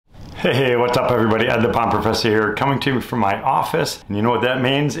Hey, what's up everybody? Ed the Pond Professor here, coming to you from my office. And you know what that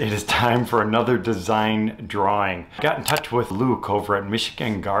means? It is time for another design drawing. I got in touch with Luke over at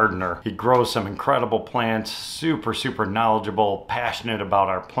Michigan Gardener. He grows some incredible plants, super knowledgeable, passionate about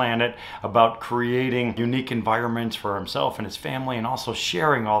our planet, about creating unique environments for himself and his family, and also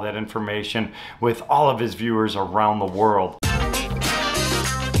sharing all that information with all of his viewers around the world.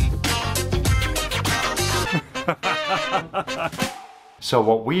 So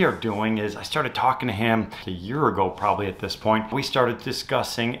what we are doing is, I started talking to him a year ago, probably at this point. We started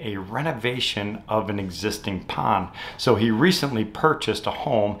discussing a renovation of an existing pond. So he recently purchased a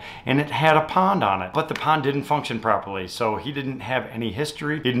home and it had a pond on it, but the pond didn't function properly. So he didn't have any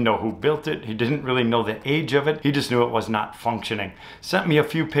history. He didn't know who built it. He didn't really know the age of it. He just knew it was not functioning. Sent me a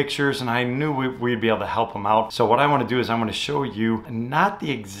few pictures and I knew we'd be able to help him out. So what I want to do is I'm going to show you not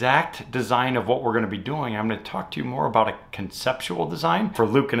the exact design of what we're going to be doing. I'm going to talk to you more about a conceptual design for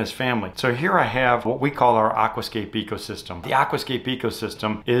Luke and his family. So here I have what we call our Aquascape Ecosystem. The Aquascape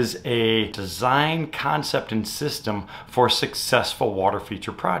Ecosystem is a design concept and system for successful water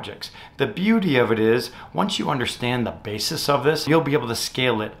feature projects. The beauty of it is, once you understand the basis of this, you'll be able to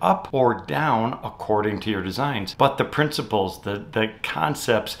scale it up or down according to your designs. But the principles, the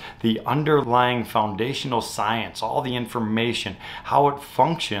concepts, the underlying foundational science, all the information, how it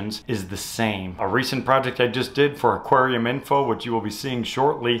functions is the same. A recent project I just did for Aquarium Info, which you will be seeing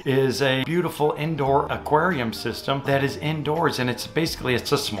shortly, is a beautiful indoor aquarium system that is indoors, and it's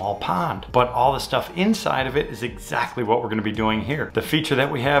a small pond, but all the stuff inside of it is exactly what we're going to be doing here. The feature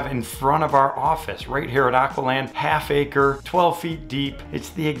that we have in front of our office right here at Aqualand, half acre, 12 feet deep, it's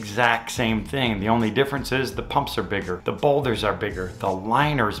the exact same thing. The only difference is the pumps are bigger, the boulders are bigger, the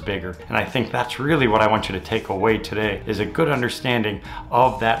liner's bigger, and I think that's really what I want you to take away today, is a good understanding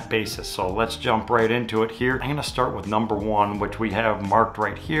of that basis. So let's jump right into it here. I'm going to start with number one, which we have marked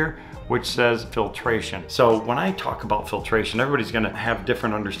right here, which says filtration. So when I talk about filtration, everybody's gonna have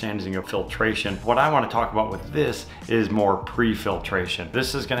different understanding of filtration. What I wanna talk about with this is more pre-filtration.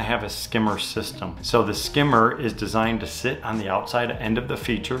 This is gonna have a skimmer system. So the skimmer is designed to sit on the outside end of the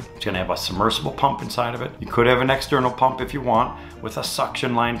feature. It's gonna have a submersible pump inside of it. You could have an external pump if you want, with a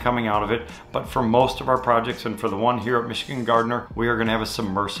suction line coming out of it. But for most of our projects, and for the one here at Michigan Gardener, we are gonna have a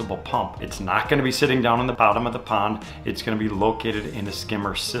submersible pump. It's not gonna be sitting down in the bottom of the pond. It's gonna be located in a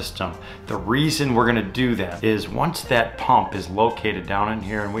skimmer system. The reason we're gonna do that is, once that pump is located down in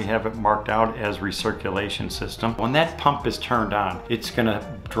here, and we have it marked out as recirculation system, when that pump is turned on, it's gonna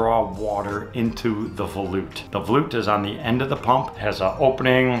draw water into the volute. The volute is on the end of the pump, has an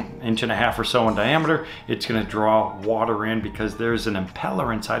opening 1.5 inches or so in diameter. It's gonna draw water in because there's an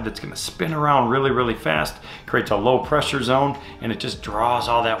impeller inside that's gonna spin around really fast, creates a low pressure zone, and it just draws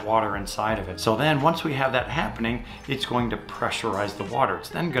all that water inside of it. So then once we have that happening, it's going to pressurize the water. It's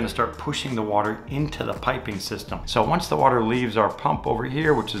then gonna start pushing the water into the piping system. So once the water leaves our pump over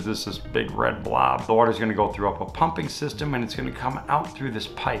here, which is this big red blob, the water is gonna go through up a pumping system and it's gonna come out through this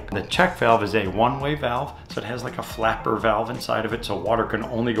pipe. The check valve is a one-way valve, so it has like a flapper valve inside of it, so water can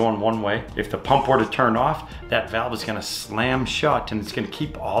only go in one way. If the pump were to turn off, that valve is gonna slam shut and it's gonna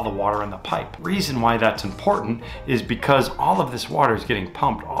keep all the water in the pipe. The reason why that's important is because all of this water is getting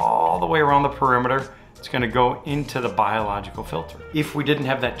pumped all the way around the perimeter. It's gonna go into the biological filter. If we didn't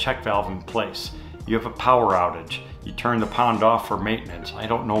have that check valve in place, you have a power outage, you turn the pond off for maintenance, I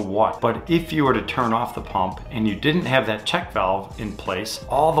don't know what. But if you were to turn off the pump and you didn't have that check valve in place,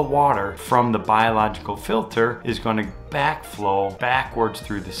 all the water from the biological filter is going to backflow backwards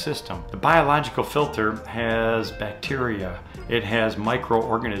through the system. The biological filter has bacteria, it has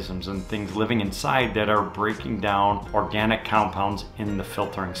microorganisms and things living inside that are breaking down organic compounds in the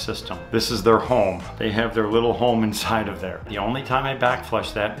filtering system. This is their home. They have their little home inside of there. The only time I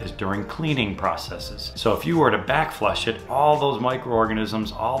backflush that is during cleaning processes. So if you were to backflush it, all those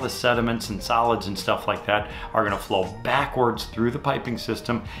microorganisms, all the sediments and solids and stuff like that are gonna flow backwards through the piping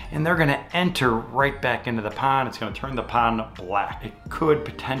system, and they're gonna enter right back into the pond. It's gonna turn the pond black. It could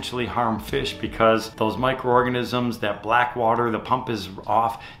potentially harm fish because those microorganisms, that black water, the pump is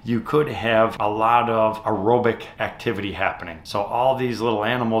off, you could have a lot of aerobic activity happening. So all these little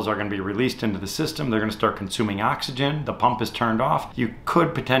animals are going to be released into the system. They're going to start consuming oxygen. The pump is turned off. You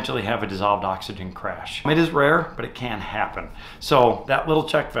could potentially have a dissolved oxygen crash. It is rare, but it can happen. So that little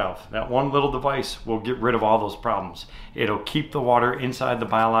check valve, that one little device, will get rid of all those problems. It'll keep the water inside the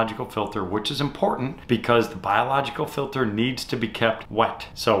biological filter, which is important because the biological filter needs to be kept wet.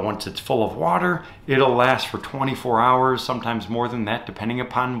 So once it's full of water, it'll last for 24 hours, sometimes more than that, depending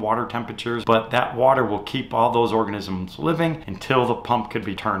upon water temperatures. But that water will keep all those organisms living until the pump could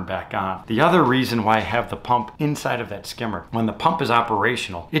be turned back on. The other reason why I have the pump inside of that skimmer, when the pump is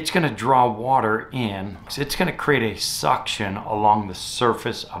operational, it's going to draw water in. It's going to create a suction along the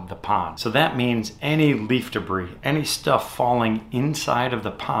surface of the pond. So that means any leaf debris, any stuff falling inside of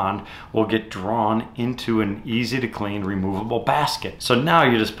the pond will get drawn into an easy to clean removable basket. So now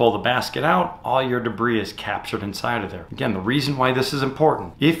you just pull the basket out, all your debris is captured inside of there. Again, the reason why this is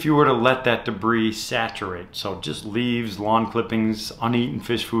important, if you were to let that debris saturate, so just leaves, lawn clippings, uneaten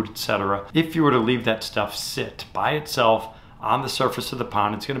fish food, etc., if you were to leave that stuff sit by itself on the surface of the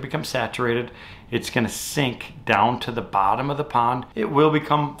pond, it's going to become saturated. It's going to sink down to the bottom of the pond. It will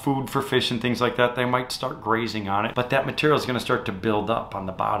become food for fish and things like that. They might start grazing on it, but that material is going to start to build up on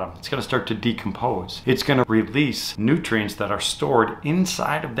the bottom. It's going to start to decompose. It's going to release nutrients that are stored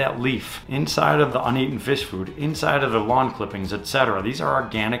inside of that leaf, inside of the uneaten fish food, inside of the lawn clippings, etc. These are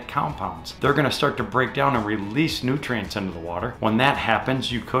organic compounds. They're going to start to break down and release nutrients into the water. When that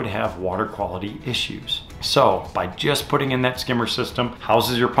happens, you could have water quality issues. So by just putting in that skimmer system,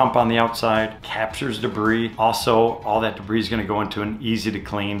 houses your pump on the outside, captures debris. Also, all that debris is going to go into an easy to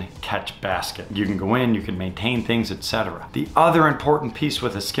clean catch basket. You can go in, you can maintain things, etc. The other important piece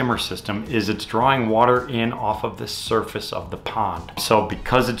with a skimmer system is it's drawing water in off of the surface of the pond. So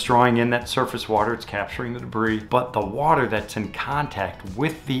because it's drawing in that surface water, it's capturing the debris, but the water that's in contact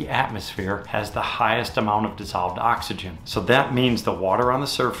with the atmosphere has the highest amount of dissolved oxygen. So that means the water on the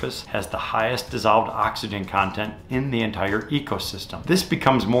surface has the highest dissolved oxygen content in the entire ecosystem. This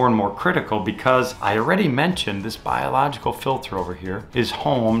becomes more and more critical because I already mentioned this biological filter over here is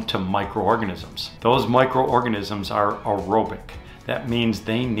home to microorganisms. Those microorganisms are aerobic. That means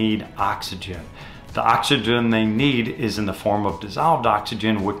they need oxygen. The oxygen they need is in the form of dissolved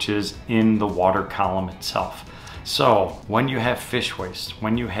oxygen, which is in the water column itself. So when you have fish waste,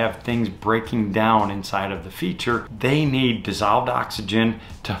 when you have things breaking down inside of the feature, they need dissolved oxygen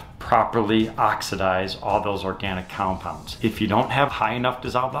to properly oxidize all those organic compounds. If you don't have high enough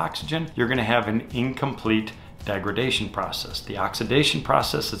dissolved oxygen, you're going to have an incomplete degradation process. The oxidation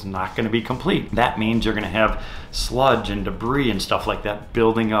process is not going to be complete. That means you're going to have sludge and debris and stuff like that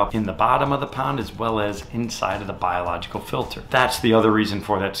building up in the bottom of the pond as well as inside of the biological filter. That's the other reason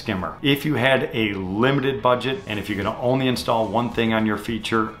for that skimmer. If you had a limited budget and if you're going to only install one thing on your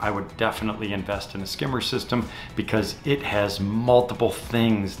feature, I would definitely invest in a skimmer system because it has multiple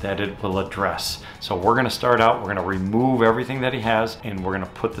things that it will address. So we're going to start out, we're going to remove everything that he has and we're going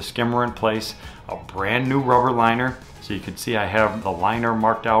to put the skimmer in place, a brand new rubber liner. So you can see I have the liner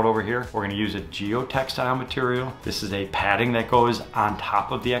marked out over here. We're going to use a geotextile material. This is a padding that goes on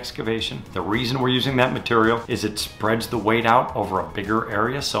top of the excavation. The reason we're using that material is it spreads the weight out over a bigger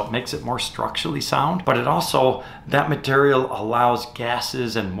area, so it makes it more structurally sound, but it also, that material allows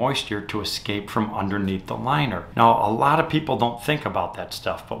gases and moisture to escape from underneath the liner. Now, a lot of people don't think about that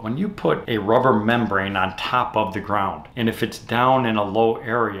stuff, but when you put a rubber membrane on top of the ground, and if it's down in a low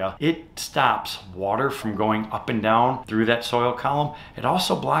area, it stops water from going up and down through that soil column. It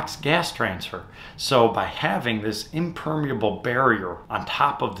also blocks gas transfer. So by having this impermeable barrier on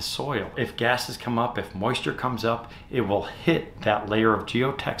top of the soil, if gases come up, if moisture comes up, it will hit that layer of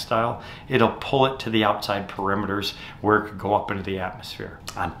geotextile. It'll pull it to the outside perimeters where it could go up into the atmosphere.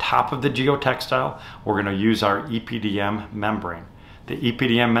 On top of the geotextile, we're going to use our EPDM membrane. The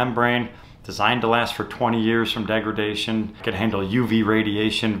EPDM membrane, designed to last for 20 years from degradation, could handle UV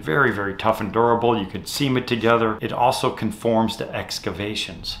radiation, very, very tough and durable. You could seam it together. It also conforms to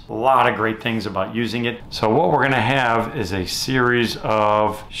excavations. A lot of great things about using it. So what we're gonna have is a series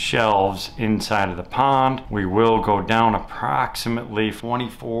of shelves inside of the pond. We will go down approximately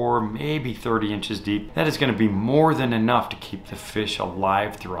 24, maybe 30 inches deep. That is gonna be more than enough to keep the fish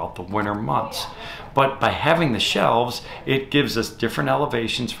alive throughout the winter months. But by having the shelves, it gives us different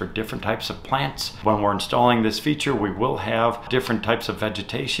elevations for different types of plants. When we're installing this feature, we will have different types of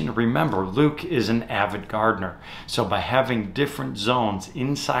vegetation. Remember, Luke is an avid gardener. So by having different zones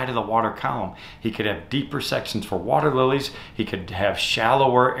inside of the water column, he could have deeper sections for water lilies. He could have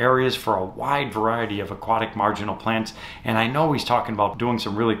shallower areas for a wide variety of aquatic marginal plants. And I know he's talking about doing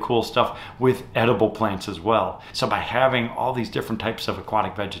some really cool stuff with edible plants as well. So by having all these different types of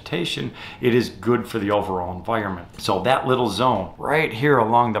aquatic vegetation, it is good good for the overall environment. So that little zone right here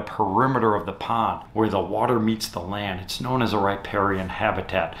along the perimeter of the pond where the water meets the land, it's known as a riparian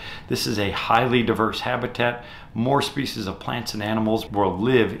habitat. This is a highly diverse habitat. More species of plants and animals will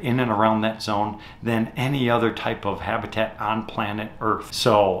live in and around that zone than any other type of habitat on planet Earth.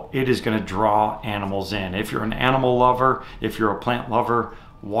 So it is going to draw animals in. If you're an animal lover, if you're a plant lover,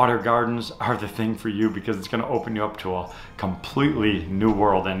 water gardens are the thing for you, because it's going to open you up to a completely new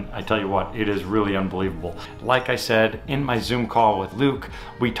world. And I tell you what, it is really unbelievable. Like I said in my Zoom call with Luke,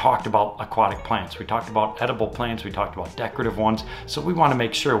 we talked about aquatic plants, we talked about edible plants, we talked about decorative ones. So we want to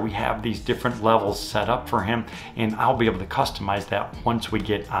make sure we have these different levels set up for him, and I'll be able to customize that once we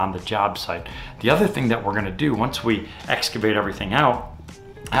get on the job site. The other thing that we're going to do once we excavate everything out,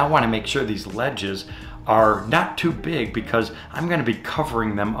 I want to make sure these ledges are not too big, because I'm going to be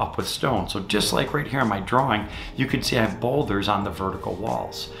covering them up with stone. So just like right here in my drawing, you can see I have boulders on the vertical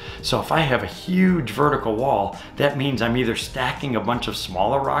walls. So if I have a huge vertical wall, that means I'm either stacking a bunch of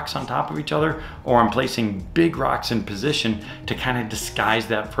smaller rocks on top of each other, or I'm placing big rocks in position to kind of disguise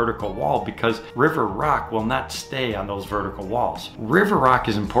that vertical wall, because river rock will not stay on those vertical walls. River rock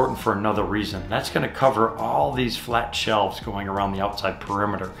is important for another reason. That's going to cover all these flat shelves going around the outside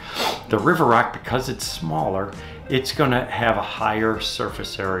perimeter. The river rock, because it's smaller, it's going to have a higher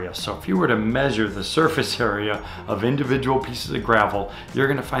surface area. So if you were to measure the surface area of individual pieces of gravel, you're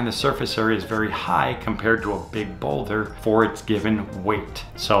going to find the surface area is very high compared to a big boulder for its given weight.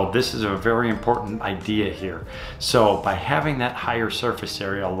 So this is a very important idea here. So by having that higher surface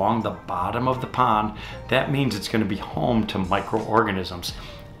area along the bottom of the pond, that means it's going to be home to microorganisms.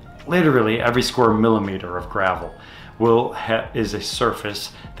 Literally every square millimeter of gravel is a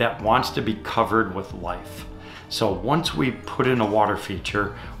surface that wants to be covered with life. So once we put in a water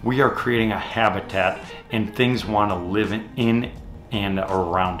feature, we are creating a habitat, and things want to live in and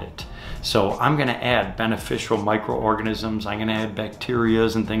around it. So I'm going to add beneficial microorganisms, I'm going to add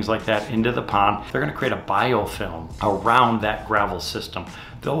bacterias and things like that into the pond. They're going to create a biofilm around that gravel system.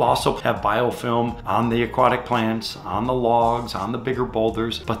 They'll also have biofilm on the aquatic plants, on the logs, on the bigger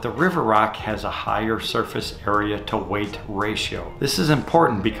boulders, but the river rock has a higher surface area to weight ratio. This is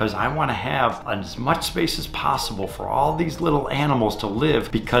important because I want to have as much space as possible for all these little animals to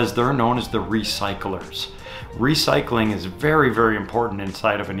live, because they're known as the recyclers. Recycling is very, very important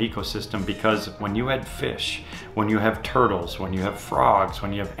inside of an ecosystem, because when you add fish, when you have turtles, when you have frogs,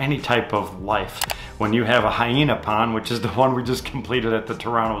 when you have any type of life, when you have a hyena pond, which is the one we just completed at the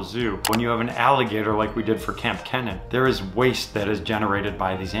Toronto Zoo, when you have an alligator like we did for Camp Kennan, there is waste that is generated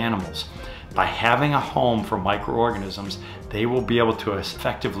by these animals. By having a home for microorganisms, they will be able to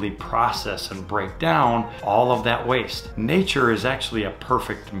effectively process and break down all of that waste. Nature is actually a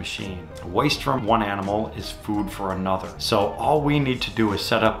perfect machine. Waste from one animal is food for another. So all we need to do is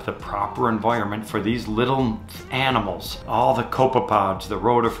set up the proper environment for these little animals, all the copepods, the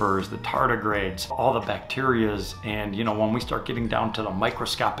rotifers, the tardigrades, all the bacterias, and when we start getting down to the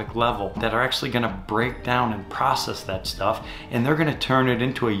microscopic level, that are actually going to break down and process that stuff, and they're going to turn it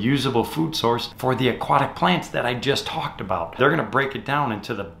into a usable food source for the aquatic plants that I just talked about. They're going to break it down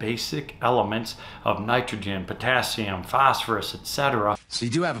into the basic elements of nitrogen, potassium, phosphorus, etc. So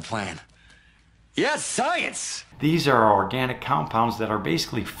you do have a plan? Yes, science! These are organic compounds that are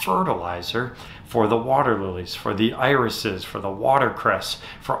basically fertilizer for the water lilies, for the irises, for the watercress,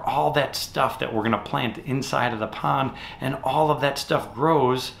 for all that stuff that we're going to plant inside of the pond, and all of that stuff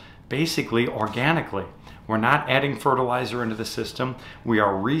grows basically organically. We're not adding fertilizer into the system. We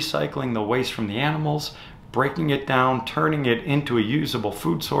are recycling the waste from the animals, breaking it down, turning it into a usable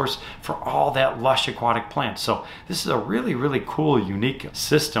food source for all that lush aquatic plants. So this is a really, really cool, unique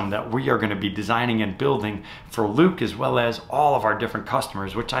system that we are going to be designing and building for Luke, as well as all of our different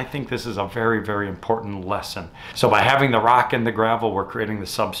customers, which I think this is a very, very important lesson. So by having the rock and the gravel, we're creating the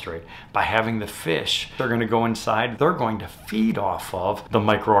substrate. By having the fish, they're going to go inside, they're going to feed off of the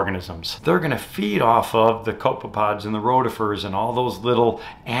microorganisms. They're going to feed off of the copepods and the rotifers and all those little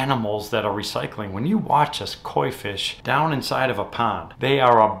animals that are recycling. When you watch koi fish down inside of a pond, they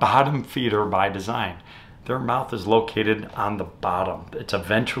are a bottom feeder by design. Their mouth is located on the bottom. It's a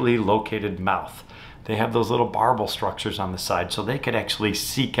ventrally located mouth. They have those little barbel structures on the side, so they could actually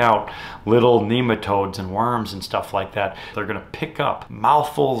seek out little nematodes and worms and stuff like that. They're going to pick up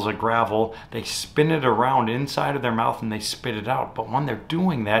mouthfuls of gravel, they spin it around inside of their mouth, and they spit it out. But when they're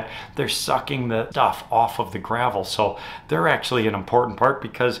doing that, they're sucking the stuff off of the gravel. So they're actually an important part,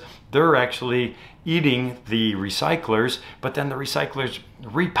 because they're actually eating the recyclers, but then the recyclers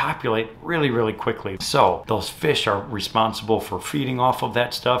repopulate really, really quickly. So those fish are responsible for feeding off of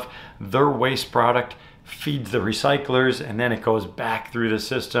that stuff. Their waste product feeds the recyclers, and then it goes back through the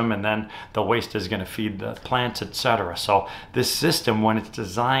system, and then the waste is going to feed the plants, etc. So this system, when it's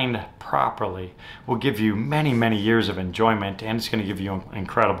designed properly, will give you many, many years of enjoyment, and it's going to give you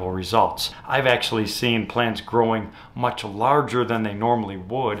incredible results. I've actually seen plants growing much larger than they normally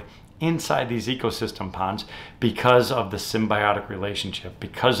would inside these ecosystem ponds because of the symbiotic relationship,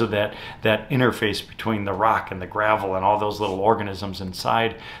 because of that interface between the rock and the gravel and all those little organisms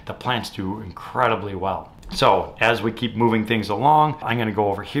inside. The plants do incredibly well. So as we keep moving things along, I'm going to go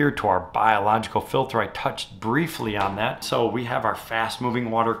over here to our biological filter. I touched briefly on that. So we have our fast moving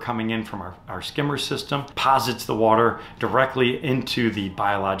water coming in from our skimmer system, deposits the water directly into the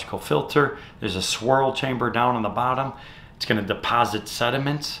biological filter. There's a swirl chamber down on the bottom. It's going to deposit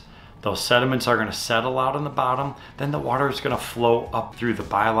sediments. Those sediments are going to settle out on the bottom. Then the water is going to flow up through the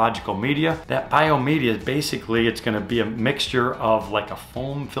biological media. That biomedia is basically, it's going to be a mixture of like a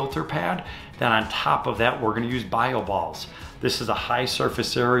foam filter pad. Then on top of that, we're going to use bioballs. This is a high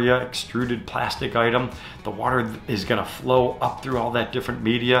surface area extruded plastic item. The water is going to flow up through all that different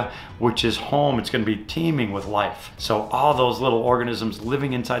media, which is home. It's going to be teeming with life. So all those little organisms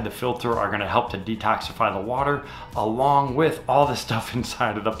living inside the filter are going to help to detoxify the water, along with all the stuff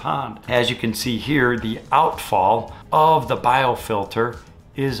inside of the pond. As you can see here, the outfall of the biofilter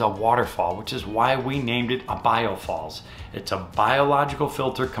is a waterfall, which is why we named it a biofalls. It's a biological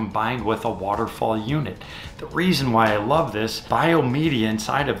filter combined with a waterfall unit. The reason why I love this, biomedia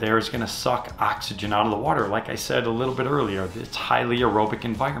inside of there is going to suck oxygen out of the water. Like I said a little bit earlier, it's highly aerobic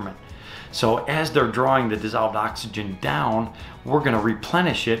environment. So as they're drawing the dissolved oxygen down, we're going to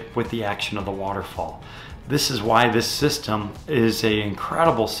replenish it with the action of the waterfall. This is why this system is an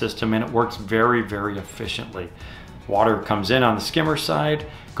incredible system, and it works very, very efficiently. Water comes in on the skimmer side,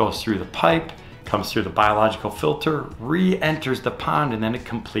 goes through the pipe, comes through the biological filter, re-enters the pond, and then it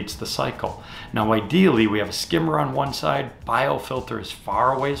completes the cycle. Now ideally we have a skimmer on one side, biofilter as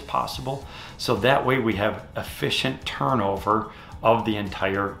far away as possible, so that way we have efficient turnover of the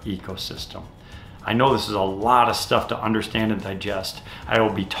entire ecosystem. I know this is a lot of stuff to understand and digest. I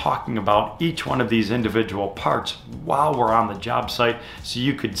will be talking about each one of these individual parts while we're on the job site, so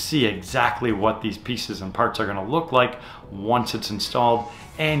you could see exactly what these pieces and parts are going to look like once it's installed,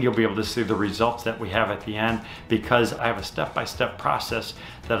 and you'll be able to see the results that we have at the end, because I have a step-by-step process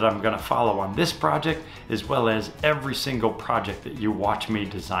that I'm going to follow on this project, as well as every single project that you watch me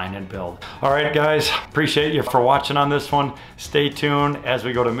design and build. All right, guys, appreciate you for watching on this one. Stay tuned as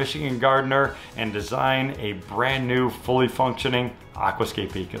we go to Michigan Gardener and design a brand new, fully functioning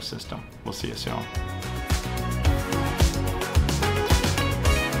aquascape ecosystem. We'll see you soon.